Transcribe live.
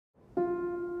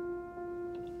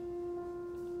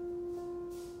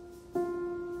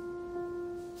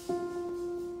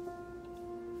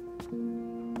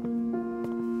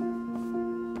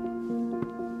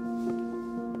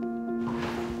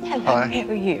Hello, Hi. how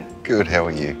are you? Good, how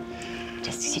are you?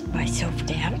 Just sit myself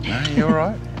down. No, you all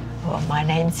right? Well, my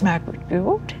name's Margaret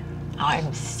Gould.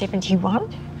 I'm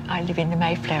 71. I live in the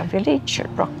Mayflower Village at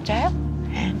Rockdale,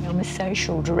 and I'm a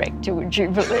social director, would you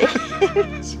believe?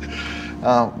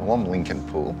 Well, I'm Lincoln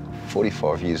Poole,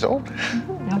 45 years old.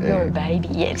 I'm not a baby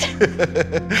yet.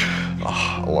 Oh,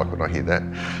 I like when I hear that.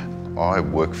 I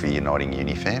work for Uniting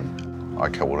Unifam. I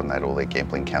coordinate all their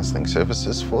gambling counselling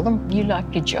services for them. You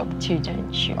like your job too,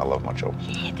 don't you? I love my job.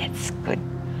 Yeah, that's good.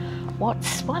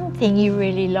 What's one thing you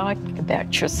really like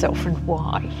about yourself and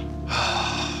why?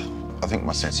 I think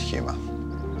my sense of humour.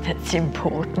 That's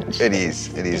important. It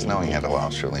is. Knowing how to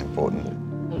laugh's really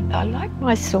important. I like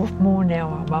myself more now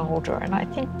I'm older, and I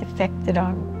think the fact that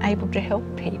I'm able to help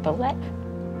people, that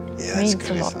means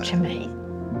good, a lot to me.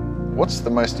 What's the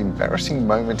most embarrassing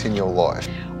moment in your life?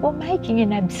 Well, making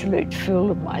an absolute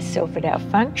fool of myself at our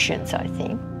functions, I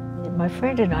think. My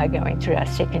friend and I are going through our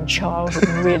second childhood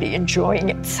and really enjoying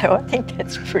it, so I think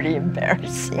that's pretty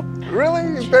embarrassing.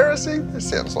 Really embarrassing? This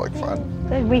sounds like fun.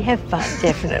 So we have fun,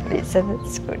 definitely, so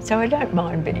that's good. So I don't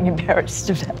mind being embarrassed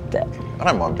about that. I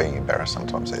don't mind being embarrassed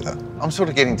sometimes either. I'm sort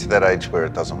of getting to that age where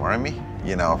it doesn't worry me.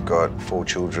 You know, I've got 4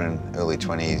 children, early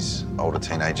 20s, older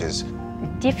teenagers.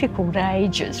 Difficult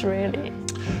ages, really.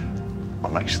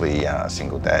 I'm actually a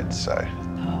single dad, so...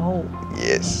 Oh.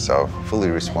 Yes, so I'm fully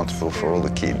responsible for all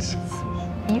the kids.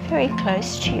 Are you very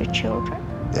close to your children?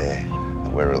 Yeah,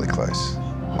 we're really close.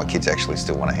 My kids actually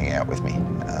still want to hang out with me.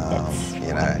 That's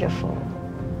you know,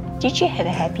 wonderful. Did you have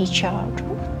a happy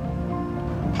childhood?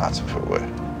 parts of it were.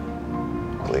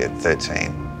 Really, at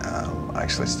 13, I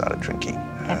actually started drinking.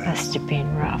 That must have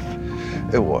been rough.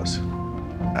 It was.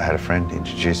 I had a friend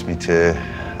introduce me to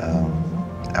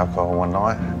alcohol one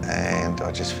night, and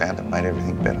I just found it made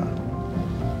everything better.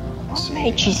 What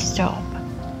made you stop?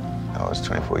 I was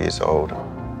 24 years old,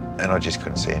 and I just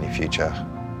couldn't see any future.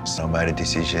 So I made a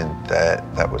decision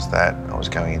that was that. I was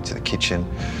going into the kitchen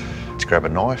to grab a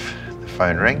knife. The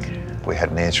phone rang. We had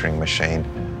an answering machine,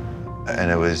 and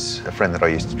it was a friend that I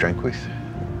used to drink with.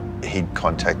 He'd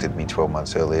contacted me 12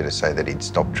 months earlier to say that he'd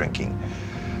stopped drinking.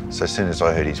 So as soon as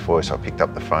I heard his voice, I picked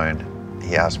up the phone.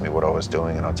 He asked me what I was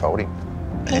doing, and I told him.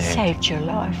 He saved your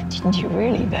life, didn't you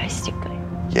really, basically?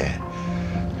 Yeah.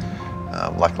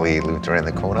 Luckily, he lived around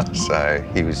the corner, so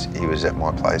he was at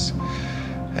my place,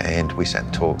 and we sat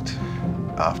and talked.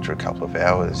 After a couple of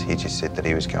hours, he just said that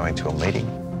he was going to a meeting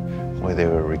where there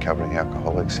were recovering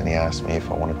alcoholics, and he asked me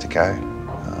if I wanted to go,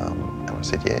 and I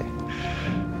said yeah.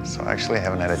 So I actually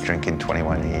haven't had a drink in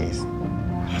 21 years.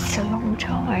 It's a long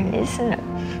time, isn't it?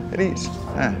 It is.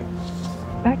 Yeah.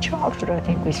 My childhood, I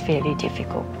think, was fairly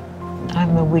difficult.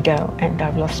 I'm a widow, and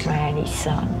I've lost my only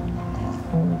son.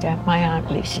 And my aunt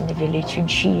lives in the village,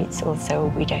 and she is also a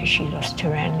widow. She lost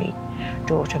her only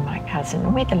daughter, my cousin,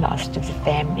 and we're the last of the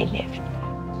family left.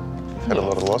 You've had a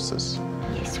lot of losses.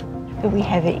 Yes, but we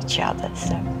have each other,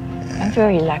 so I'm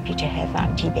very lucky to have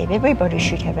Auntie Bev. Everybody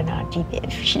should have an Auntie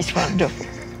Bev. She's wonderful.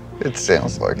 It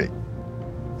sounds like it.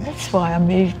 That's why I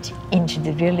moved into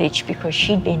the village, because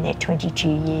she'd been there 22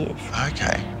 years.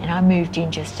 Okay. And I moved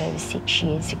in just over 6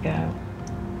 years ago.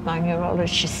 My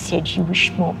neurologist said he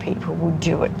wished more people would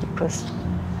do it because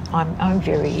I'm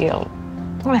very ill.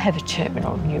 I have a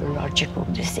terminal neurological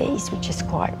disease, which is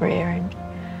quite rare, and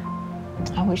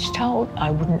I was told I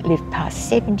wouldn't live past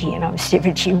 70, and I'm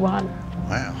 71.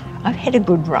 Wow. I've had a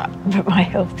good run, but my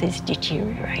health is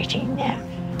deteriorating now.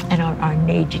 And I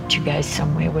needed to go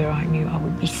somewhere where I knew I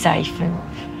would be safe, and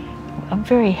I'm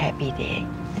very happy there.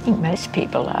 I think most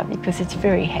people are, because it's a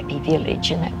very happy village,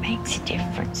 and that makes a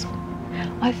difference.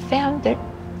 I've found that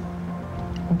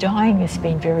dying has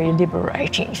been very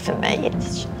liberating for me.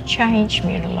 It's changed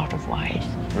me in a lot of ways.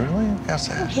 Really? How's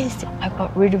that? Yes, I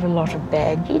got rid of a lot of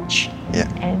baggage,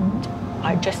 and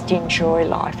I just enjoy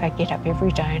life. I get up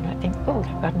every day and I think, oh,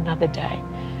 I've got another day,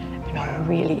 and I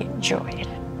really enjoy it.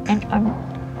 And I'm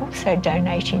also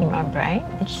donating my brain.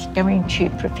 It's going to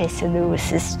Professor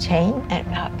Lewis's team at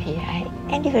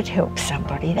RPA, and if it helps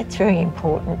somebody, that's very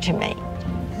important to me.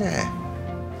 Yeah.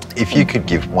 If you could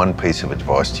give one piece of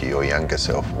advice to your younger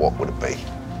self, what would it be?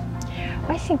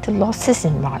 I think the losses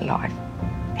in my life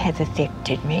have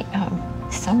affected me.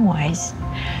 In some ways,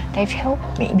 they've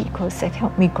helped me because they've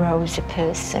helped me grow as a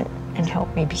person and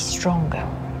helped me be stronger.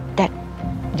 That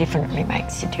definitely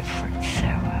makes a difference. So,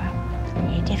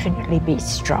 yeah, definitely be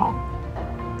strong.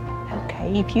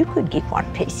 Okay, if you could give one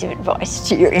piece of advice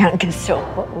to your younger self,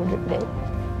 what would it be?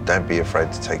 Don't be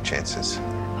afraid to take chances.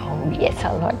 Oh, yes,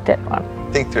 I like that one.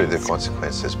 Think through the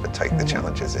consequences, but take the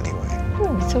challenges anyway.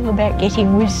 It's all about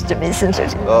getting wisdom, isn't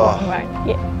it? Oh, right,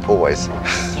 yeah. Always.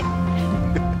 Yeah.